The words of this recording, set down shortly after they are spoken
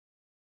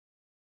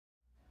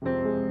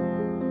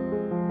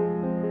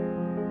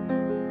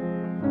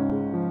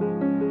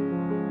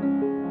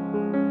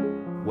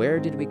Where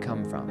did we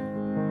come from?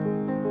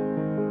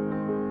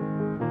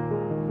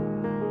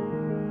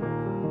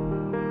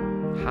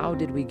 How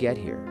did we get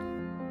here?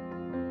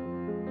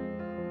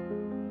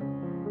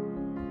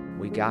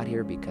 We got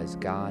here because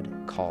God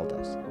called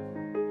us.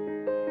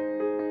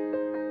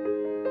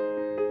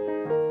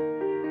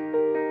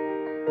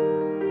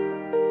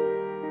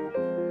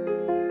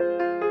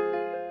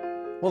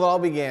 Well, it all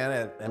began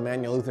at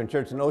Emmanuel Lutheran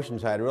Church in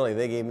Oceanside. Really,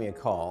 they gave me a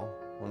call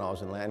when I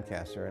was in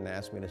Lancaster and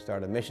asked me to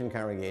start a mission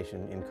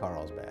congregation in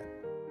Carlsbad.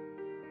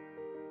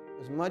 It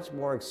was much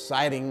more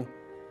exciting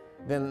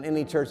than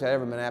any church I'd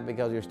ever been at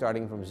because you're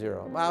starting from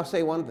zero. But I'll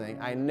say one thing,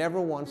 I never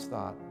once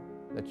thought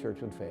the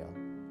church would fail.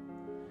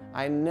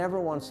 I never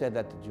once said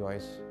that to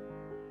Joyce,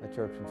 the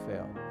church would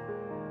fail.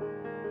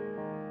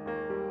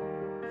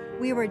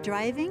 We were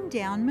driving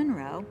down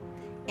Monroe,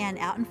 and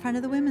out in front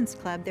of the Women's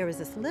Club, there was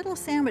this little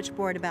sandwich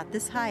board about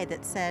this high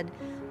that said,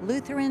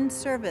 Lutheran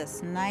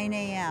service, 9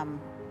 a.m.,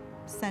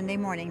 Sunday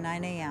morning,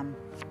 9 a.m.,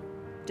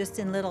 just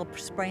in little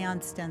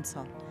spray-on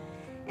stencil.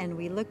 And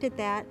we looked at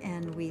that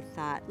and we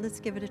thought, let's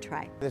give it a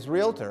try. This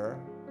realtor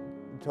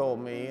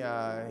told me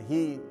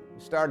he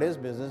started his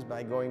business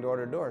by going door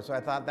to door, so I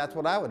thought that's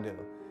what I would do.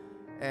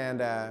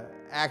 And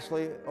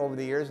actually, over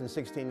the years, in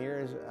 16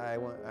 years, I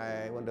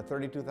went to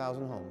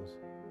 32,000 homes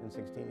in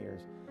 16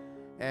 years.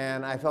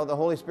 And I felt the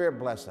Holy Spirit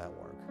bless that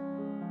work.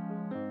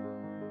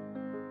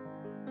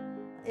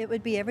 It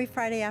would be every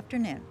Friday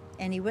afternoon,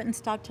 and he wouldn't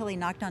stop till he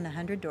knocked on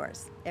 100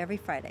 doors, every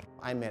Friday.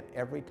 I met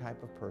every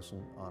type of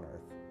person on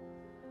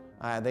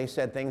earth. They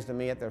said things to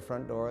me at their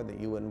front door that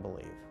you wouldn't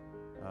believe.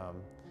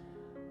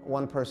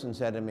 One person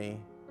said to me,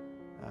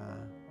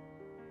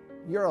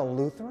 "You're a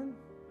Lutheran,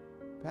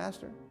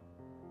 Pastor?"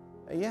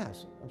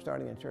 "Yes, I'm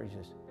starting a church." He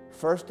says,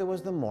 "First it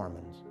was the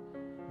Mormons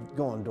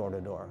going door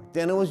to door.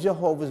 Then it was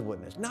Jehovah's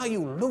Witnesses. Now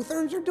you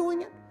Lutherans are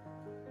doing it?"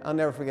 I'll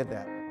never forget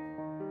that.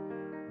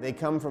 They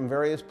come from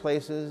various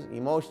places,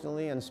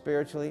 emotionally and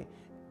spiritually,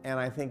 and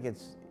I think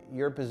it's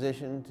your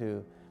position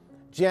to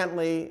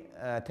gently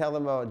tell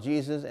them about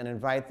Jesus and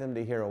invite them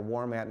to hear a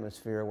warm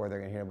atmosphere where they're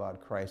going to hear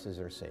about Christ as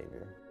their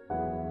Savior.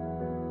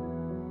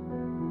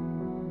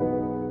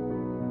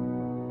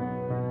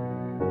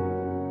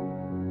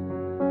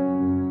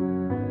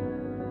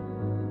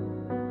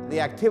 The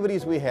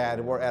activities we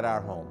had were at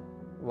our home,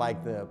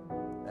 like the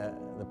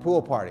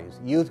pool parties,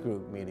 youth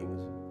group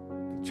meetings,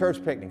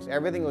 church picnics.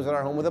 Everything was at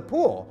our home with a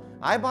pool.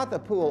 I bought the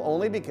pool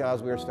only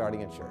because we were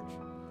starting a church.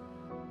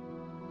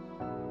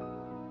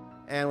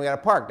 And we had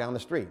a park down the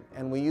street,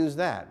 and we used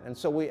that. And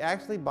so we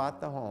actually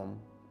bought the home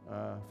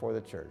for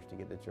the church to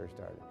get the church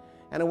started.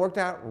 And it worked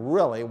out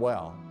really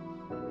well.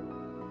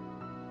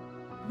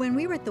 When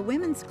we were at the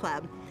Women's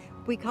Club,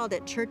 we called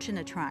it Church in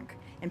a Trunk.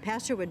 And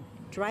Pastor would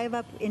drive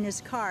up in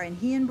his car, and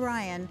he and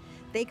Brian,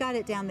 they got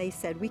it down. They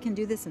said, we can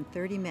do this in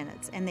 30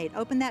 minutes. And they'd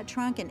open that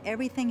trunk, and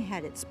everything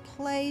had its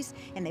place,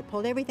 and they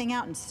pulled everything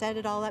out and set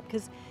it all up.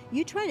 Because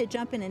you try to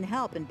jump in and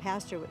help, and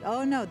Pastor would,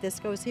 oh no, this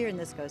goes here and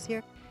this goes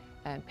here.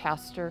 And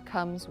Pastor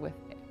comes with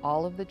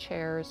all of the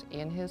chairs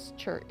in his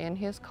church, in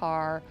his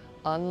car,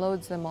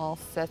 unloads them all,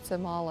 sets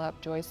them all up.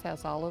 Joyce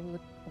has all of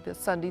the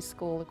Sunday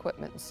school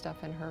equipment and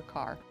stuff in her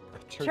car.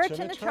 Church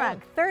in a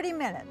trunk, 30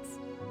 minutes.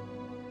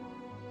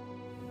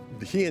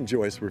 He and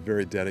Joyce were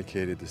very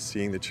dedicated to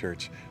seeing the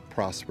church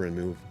prosper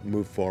and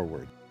move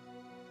forward.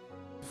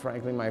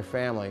 Frankly, my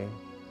family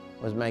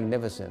was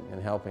magnificent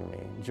in helping me.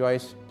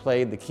 Joyce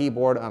played the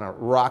keyboard on a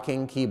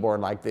rocking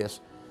keyboard like this.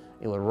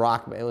 It would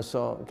rock, but it was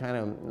so kind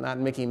of, not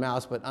Mickey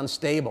Mouse, but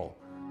unstable.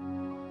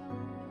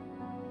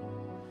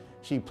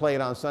 She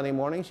played on Sunday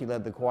morning. She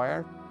led the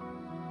choir.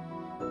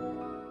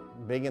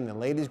 Big in the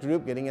ladies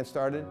group, getting it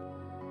started.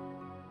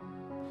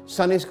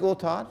 Sunday school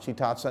taught. She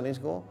taught Sunday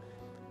school.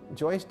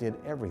 Joyce did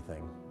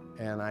everything,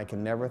 and I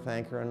can never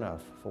thank her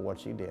enough for what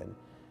she did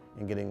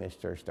in getting this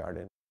church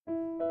started.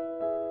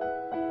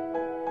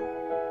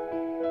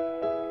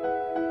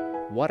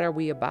 What are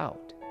we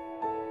about?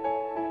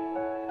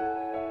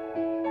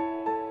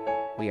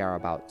 We are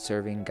about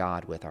serving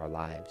God with our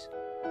lives.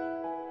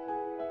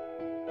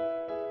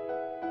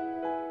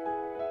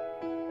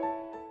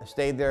 I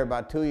stayed there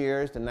about 2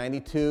 years to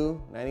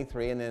 92,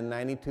 93, and then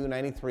 92,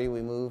 93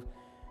 we moved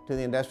to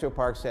the industrial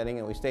park setting,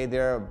 and we stayed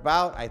there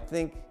about, I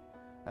think,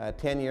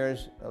 10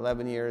 years,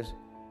 11 years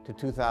to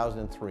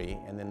 2003,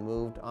 and then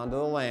moved onto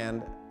the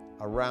land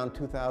around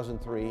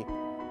 2003.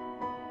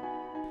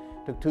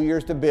 Took 2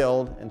 years to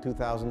build in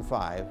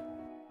 2005.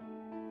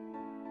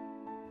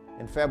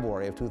 In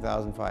February of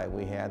 2005,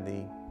 we had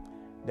the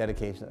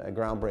dedication,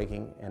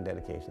 groundbreaking and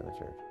dedication of the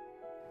church.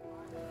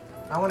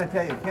 I want to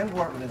tell you, Ken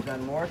Portman has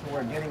done more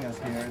toward getting us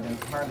here than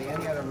hardly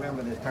any other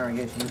member of this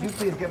congregation. Would you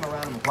please give him a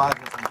round of applause?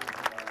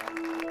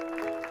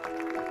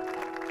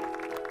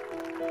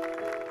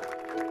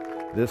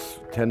 This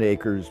 10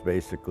 acres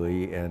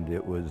basically, and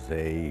it was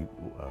a,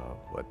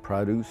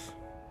 produce?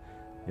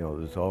 You know, it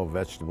was all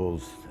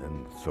vegetables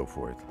and so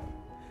forth.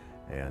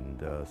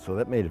 And so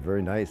that made it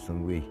very nice,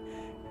 and we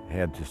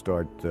had to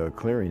start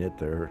clearing it.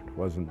 There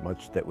wasn't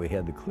much that we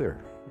had to clear.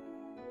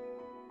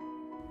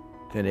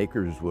 10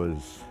 acres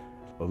was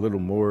a little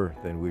more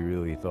than we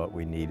really thought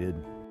we needed.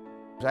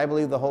 I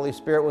believe the Holy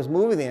Spirit was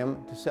moving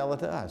them to sell it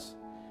to us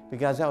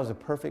because that was a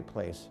perfect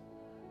place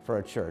for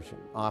a church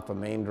off a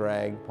main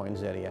drag,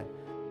 Poinsettia.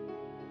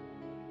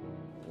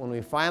 When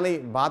we finally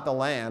bought the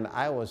land,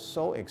 I was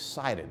so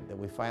excited that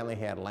we finally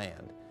had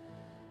land.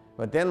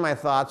 But then my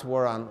thoughts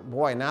were on,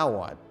 boy, now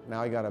what?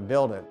 Now we got to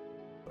build it.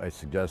 I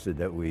suggested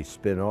that we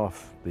spin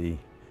off the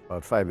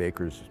about 5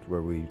 acres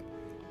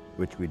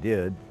which we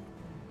did.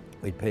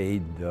 We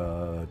paid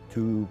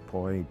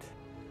 $2.1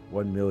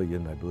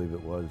 million, I believe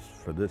it was,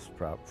 for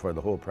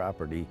the whole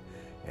property.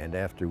 And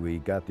after we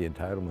got the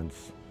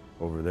entitlements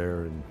over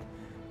there and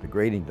the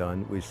grading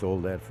done, we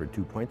sold that for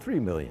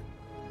 $2.3 million.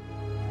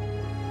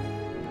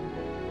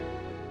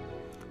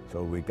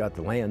 So we got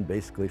the land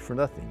basically for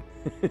nothing.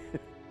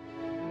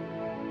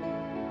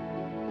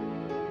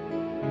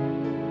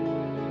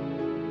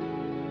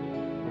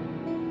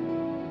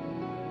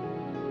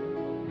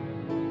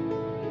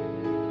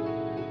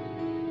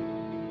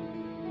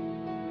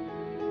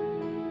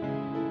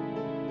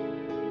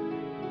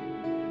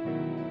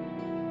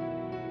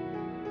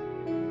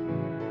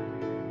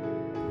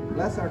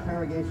 Bless our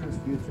congregation's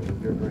future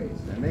with your grace,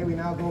 and may we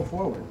now go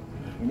forward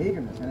in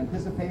eagerness and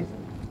anticipation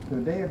to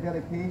a day of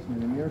dedication in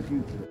the near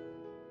future.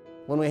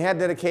 When we had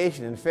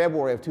dedication in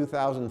February of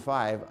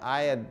 2005,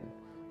 I had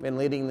been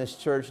leading this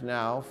church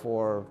now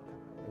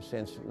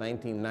since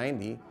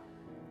 1990,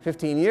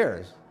 15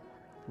 years.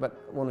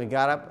 But when we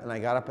got up, and I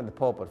got up in the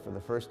pulpit for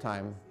the first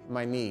time,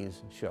 my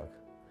knees shook.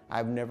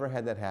 I've never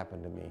had that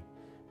happen to me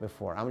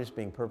before. I'm just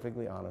being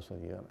perfectly honest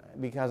with you,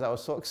 because I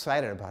was so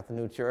excited about the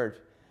new church.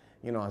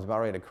 You know, I was about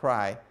ready to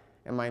cry,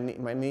 and my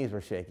knees were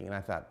shaking, and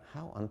I thought,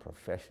 how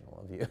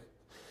unprofessional of you.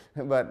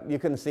 But you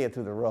couldn't see it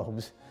through the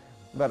robes.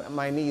 But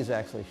my knees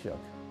actually shook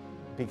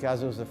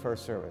because it was the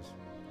first service.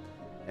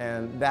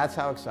 And that's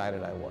how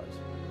excited I was.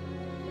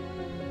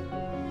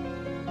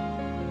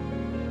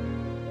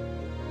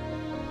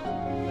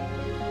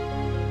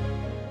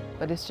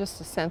 But it's just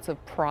a sense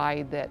of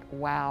pride that,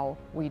 wow,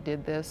 we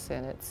did this,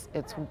 and it's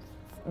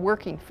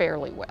working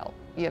fairly well.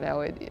 You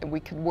know,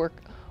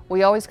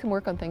 we always can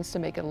work on things to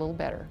make it a little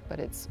better, but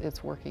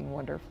it's working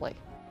wonderfully.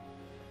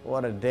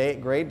 What a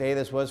great day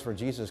this was for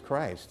Jesus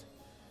Christ.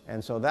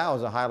 And so that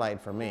was a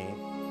highlight for me.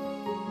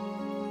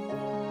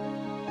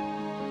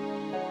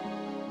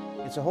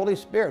 It's the Holy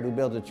Spirit who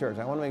builds a church.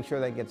 I want to make sure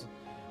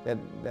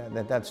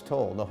that's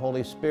told. The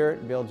Holy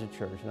Spirit builds a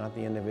church, not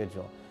the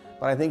individual.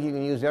 But I think you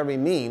can use every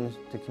means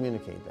to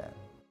communicate that.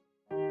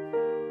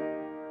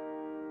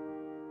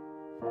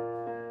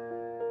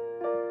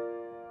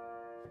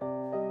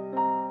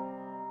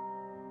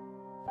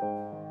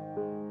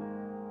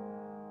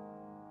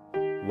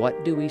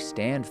 What do we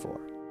stand for?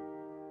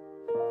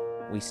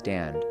 We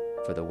stand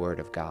for the Word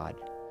of God.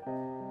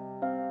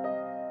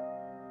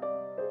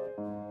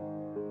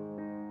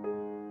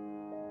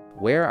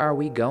 Where are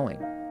we going?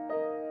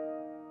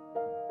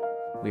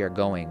 We are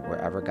going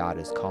wherever God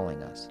is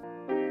calling us.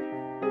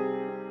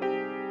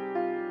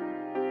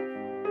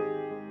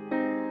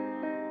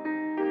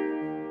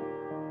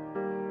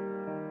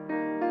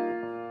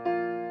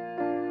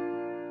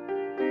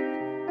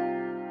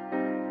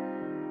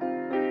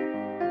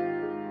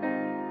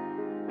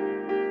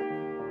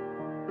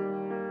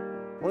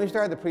 When we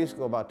started the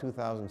preschool about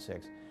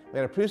 2006, we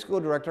had a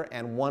preschool director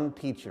and 1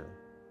 teacher.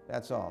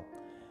 That's all.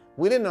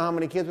 We didn't know how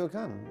many kids would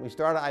come. We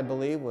started, I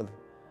believe, with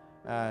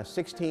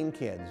 16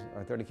 kids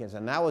or 30 kids,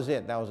 and that was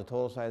it. That was the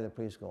total size of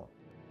the preschool.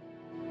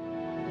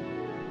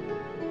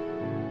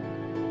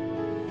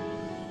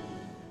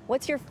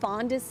 What's your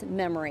fondest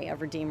memory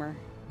of Redeemer?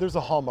 There's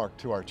a hallmark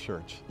to our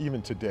church,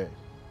 even today.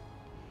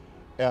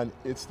 And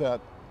it's that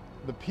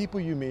the people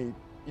you meet,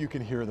 you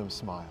can hear them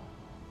smile.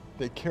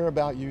 They care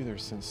about you, they're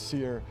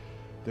sincere.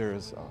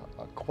 There's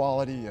a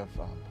quality of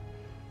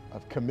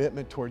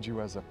commitment towards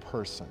you as a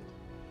person.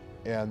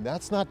 And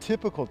that's not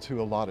typical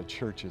to a lot of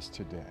churches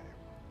today.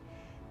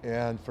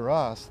 And for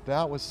us,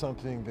 that was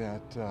something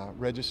that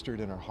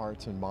registered in our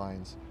hearts and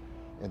minds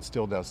and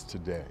still does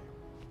today.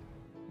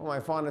 Well,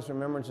 my fondest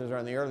remembrances are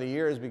in the early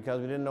years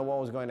because we didn't know what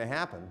was going to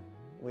happen.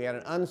 We had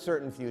an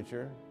uncertain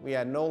future. We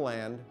had no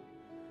land.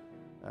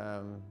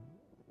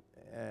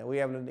 We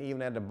haven't even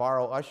had to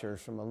borrow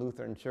ushers from a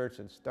Lutheran church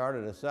that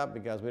started us up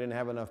because we didn't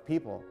have enough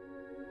people.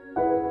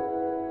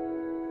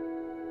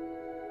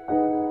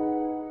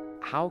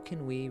 How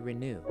can we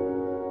renew?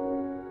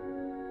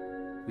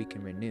 We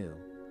can renew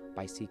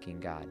by seeking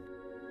God.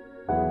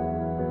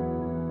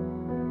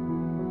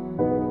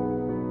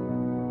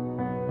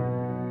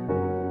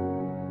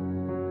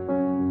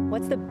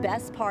 What's the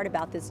best part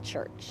about this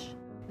church?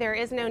 There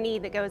is no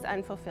need that goes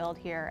unfulfilled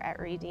here at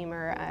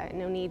Redeemer,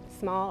 no need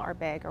small or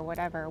big or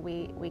whatever.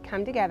 We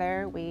come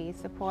together, we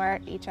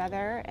support each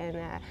other, and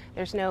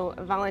there's no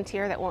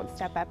volunteer that won't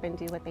step up and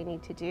do what they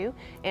need to do,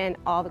 and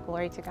all the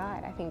glory to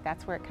God. I think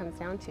that's where it comes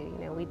down to. You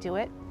know, we do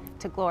it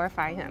to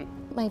glorify Him.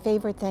 My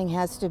favorite thing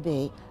has to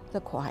be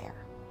the choir.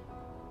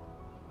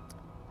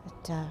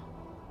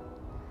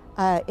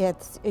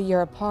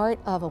 You're a part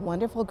of a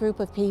wonderful group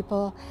of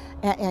people,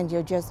 and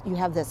you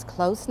have this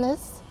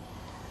closeness.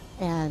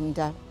 and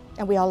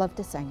we all love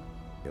to sing.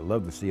 I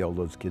love to see all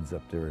those kids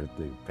up there at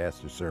the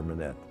pastor's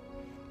sermonette.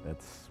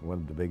 That's one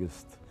of the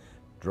biggest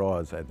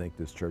draws I think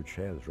this church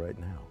has right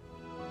now.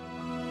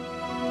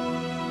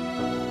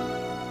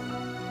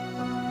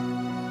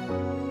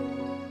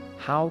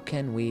 How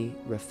can we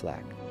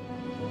reflect?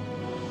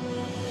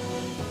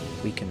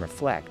 We can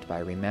reflect by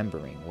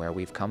remembering where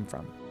we've come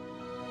from.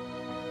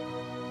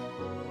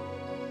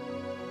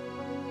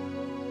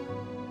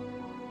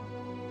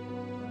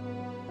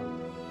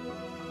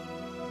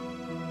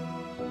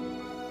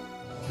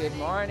 Good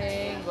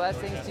morning.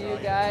 Blessings to you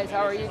guys.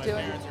 How are you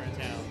doing?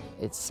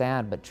 It's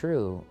sad but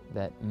true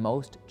that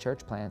most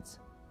church plants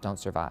don't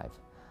survive.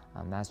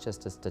 That's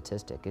just a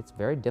statistic. It's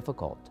very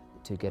difficult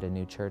to get a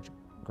new church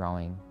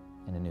growing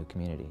in a new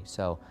community.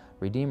 So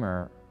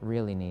Redeemer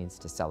really needs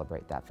to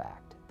celebrate that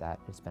fact, that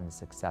it's been a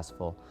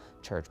successful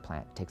church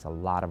plant. It takes a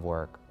lot of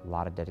work, a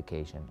lot of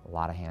dedication, a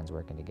lot of hands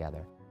working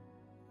together.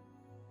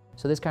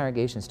 So this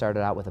congregation started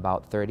out with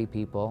about 30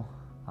 people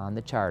on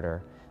the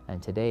charter,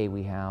 and today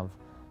we have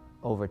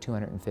over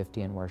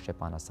 250 in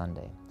worship on a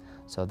Sunday.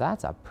 So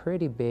that's a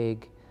pretty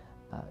big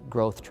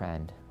growth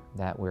trend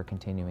that we're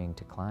continuing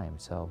to climb.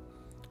 So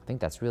I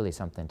think that's really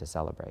something to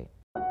celebrate.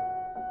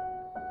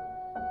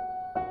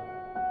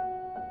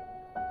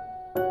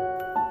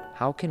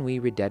 How can we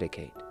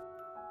rededicate?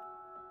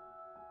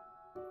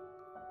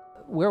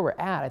 Where we're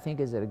at, I think,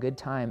 is at a good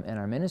time in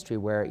our ministry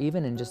where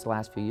even in just the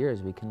last few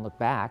years, we can look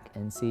back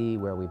and see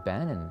where we've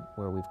been and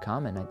where we've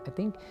come. And I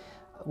think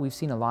we've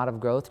seen a lot of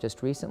growth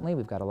just recently.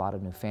 We've got a lot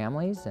of new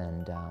families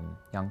and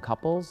young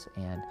couples,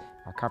 and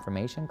our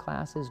confirmation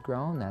class has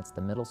grown. That's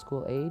the middle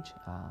school age.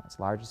 It's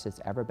the largest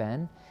it's ever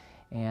been.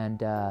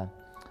 And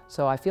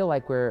so I feel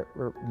like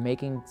we're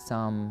making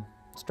some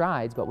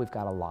strides, but we've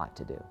got a lot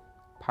to do.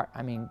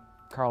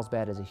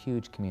 Carlsbad is a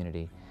huge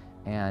community,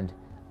 and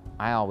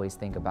I always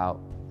think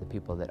about the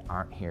people that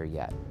aren't here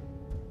yet.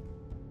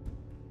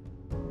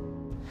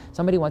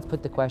 Somebody once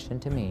put the question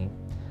to me,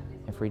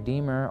 if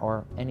Redeemer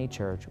or any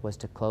church was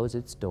to close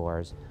its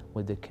doors,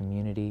 would the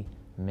community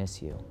miss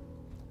you?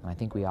 And I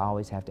think we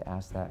always have to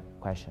ask that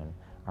question.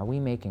 Are we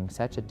making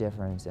such a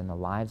difference in the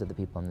lives of the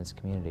people in this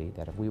community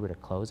that if we were to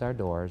close our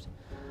doors,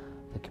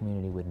 the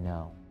community would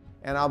know?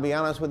 And I'll be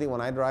honest with you,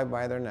 when I drive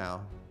by there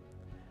now,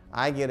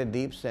 I get a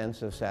deep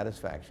sense of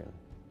satisfaction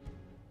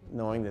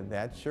knowing that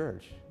that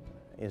church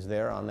is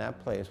there on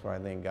that place where I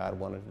think God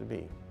wanted it to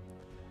be.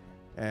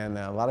 And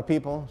a lot of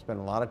people spend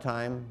a lot of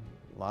time,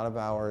 a lot of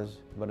hours,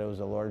 but it was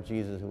the Lord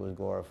Jesus who was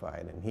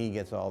glorified, and He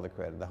gets all the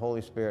credit. The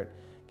Holy Spirit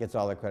gets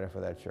all the credit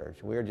for that church.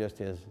 We're just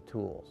His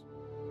tools.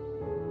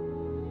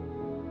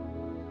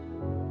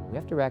 We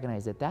have to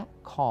recognize that that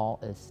call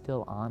is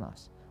still on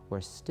us.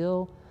 We're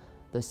still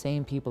the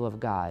same people of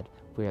God.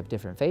 We have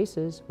different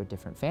faces, we're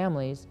different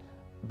families,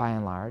 by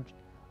and large,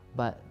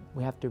 but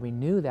we have to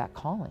renew that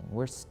calling.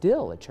 We're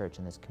still a church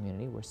in this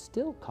community. We're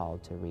still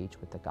called to reach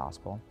with the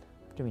gospel.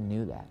 We have to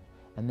renew that,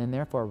 and then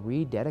therefore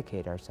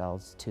rededicate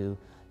ourselves to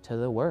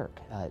the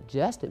work. We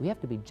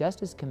have to be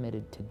just as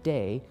committed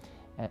today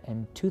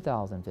in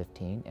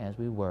 2015 as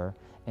we were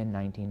in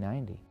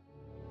 1990.